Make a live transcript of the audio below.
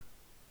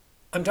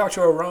I'm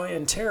Dr.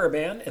 Orion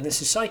Taraban, and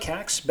this is Psych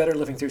Hacks, Better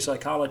Living Through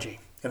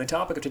Psychology. And the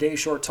topic of today's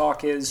short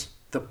talk is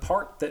the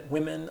part that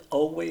women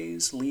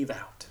always leave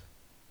out.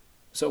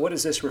 So what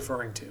is this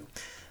referring to?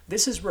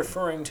 This is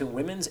referring to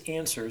women's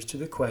answers to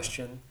the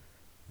question,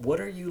 what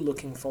are you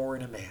looking for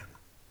in a man?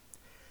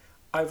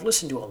 I've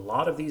listened to a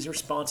lot of these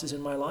responses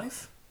in my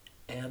life,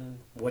 and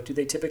what do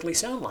they typically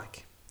sound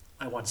like?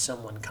 I want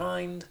someone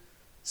kind,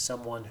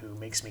 someone who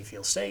makes me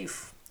feel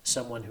safe,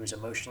 someone who's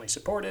emotionally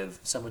supportive,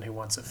 someone who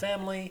wants a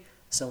family,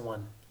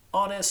 someone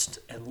honest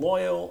and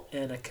loyal,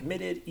 and a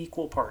committed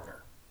equal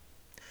partner.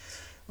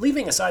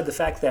 Leaving aside the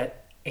fact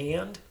that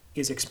 "and"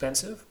 is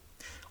expensive,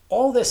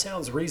 all this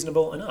sounds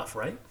reasonable enough,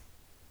 right?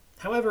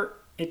 However,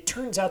 it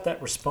turns out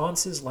that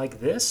responses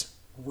like this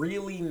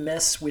really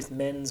mess with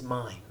men's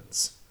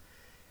minds.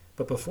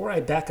 But before I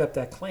back up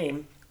that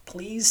claim,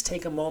 please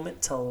take a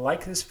moment to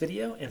like this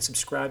video and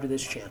subscribe to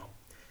this channel.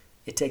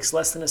 It takes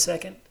less than a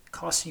second,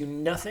 costs you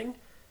nothing,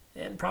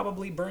 and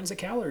probably burns a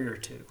calorie or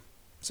two.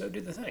 So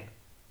do the thing.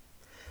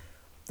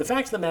 The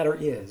fact of the matter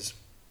is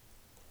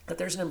that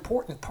there's an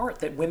important part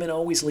that women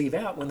always leave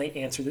out when they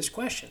answer this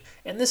question.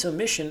 And this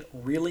omission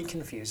really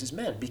confuses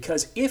men,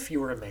 because if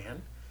you're a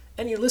man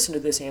and you listen to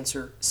this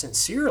answer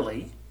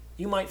sincerely,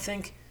 you might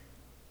think,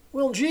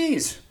 well,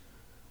 geez,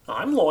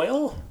 I'm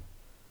loyal,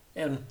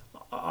 and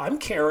I'm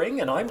caring,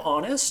 and I'm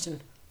honest,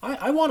 and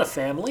I want a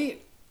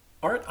family.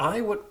 Aren't I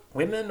what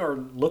women are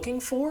looking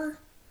for?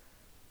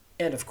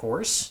 And of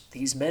course,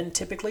 these men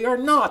typically are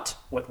not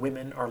what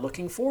women are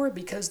looking for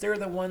because they're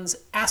the ones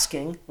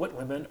asking what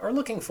women are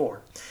looking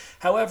for.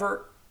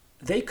 However,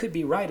 they could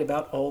be right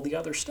about all the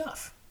other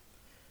stuff.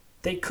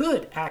 They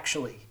could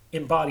actually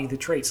embody the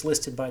traits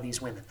listed by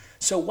these women.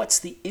 So what's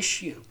the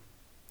issue?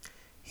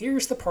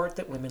 Here's the part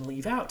that women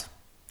leave out.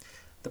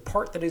 The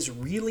part that is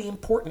really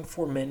important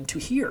for men to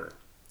hear.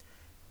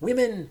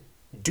 Women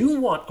do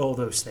want all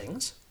those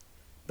things,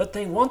 but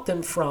they want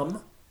them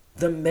from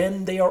the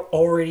men they are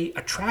already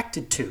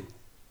attracted to.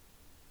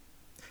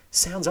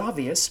 Sounds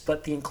obvious,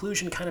 but the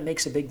inclusion kind of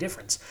makes a big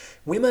difference.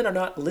 Women are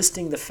not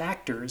listing the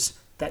factors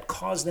that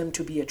cause them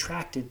to be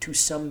attracted to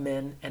some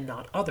men and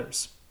not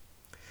others.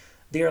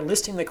 They are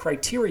listing the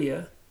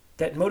criteria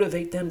that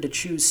motivate them to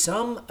choose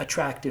some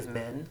attractive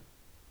men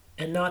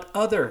and not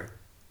other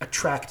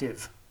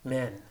attractive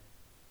men.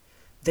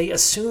 They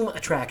assume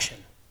attraction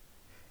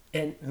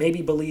and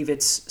maybe believe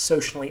it's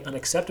socially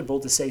unacceptable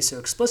to say so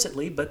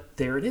explicitly, but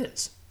there it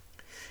is.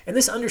 And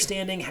this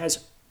understanding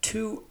has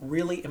two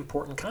really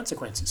important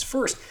consequences.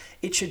 First,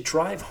 it should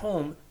drive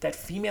home that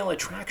female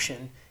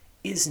attraction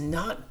is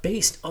not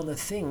based on the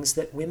things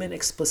that women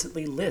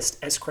explicitly list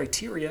as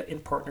criteria in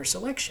partner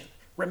selection.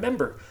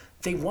 Remember,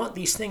 they want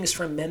these things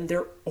from men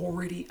they're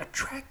already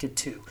attracted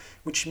to,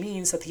 which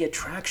means that the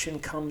attraction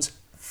comes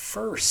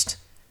first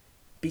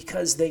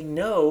because they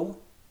know,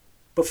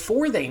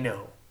 before they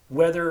know,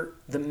 whether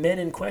the men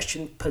in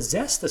question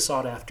possess the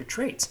sought-after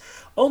traits.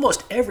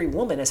 Almost every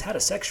woman has had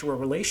a sexual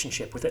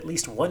relationship with at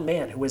least one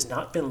man who has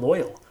not been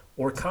loyal,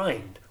 or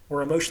kind,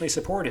 or emotionally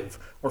supportive,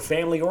 or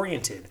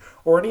family-oriented,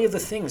 or any of the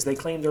things they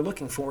claim they're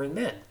looking for in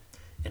men.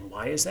 And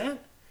why is that?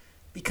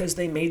 Because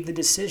they made the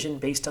decision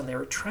based on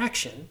their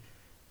attraction,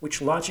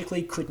 which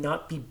logically could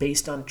not be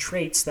based on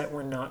traits that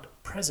were not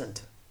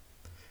present.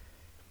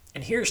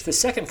 And here's the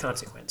second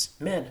consequence.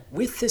 Men,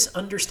 with this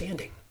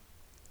understanding,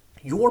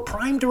 your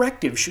prime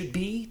directive should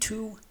be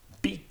to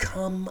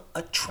become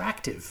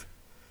attractive,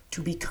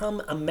 to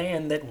become a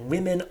man that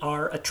women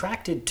are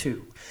attracted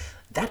to.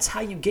 That's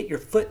how you get your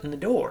foot in the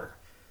door.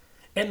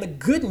 And the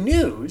good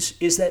news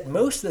is that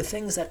most of the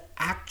things that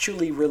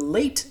actually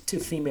relate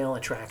to female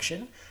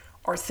attraction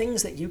are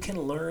things that you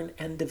can learn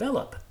and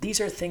develop.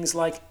 These are things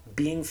like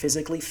being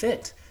physically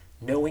fit,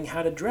 knowing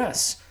how to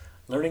dress,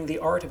 learning the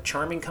art of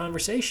charming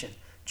conversation,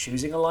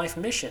 choosing a life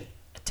mission,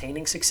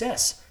 attaining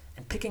success,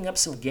 and picking up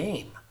some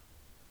game.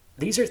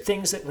 These are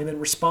things that women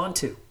respond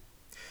to.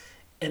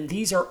 And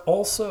these are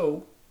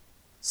also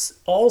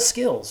all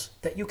skills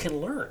that you can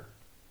learn.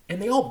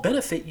 And they all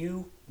benefit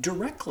you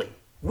directly,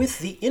 with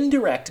the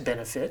indirect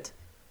benefit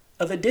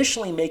of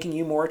additionally making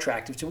you more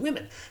attractive to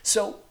women.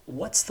 So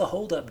what's the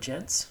holdup,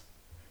 gents?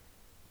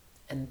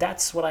 And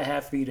that's what I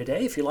have for you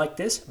today. If you like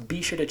this,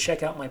 be sure to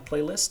check out my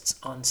playlists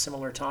on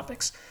similar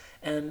topics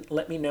and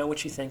let me know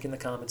what you think in the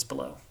comments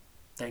below.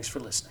 Thanks for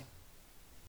listening.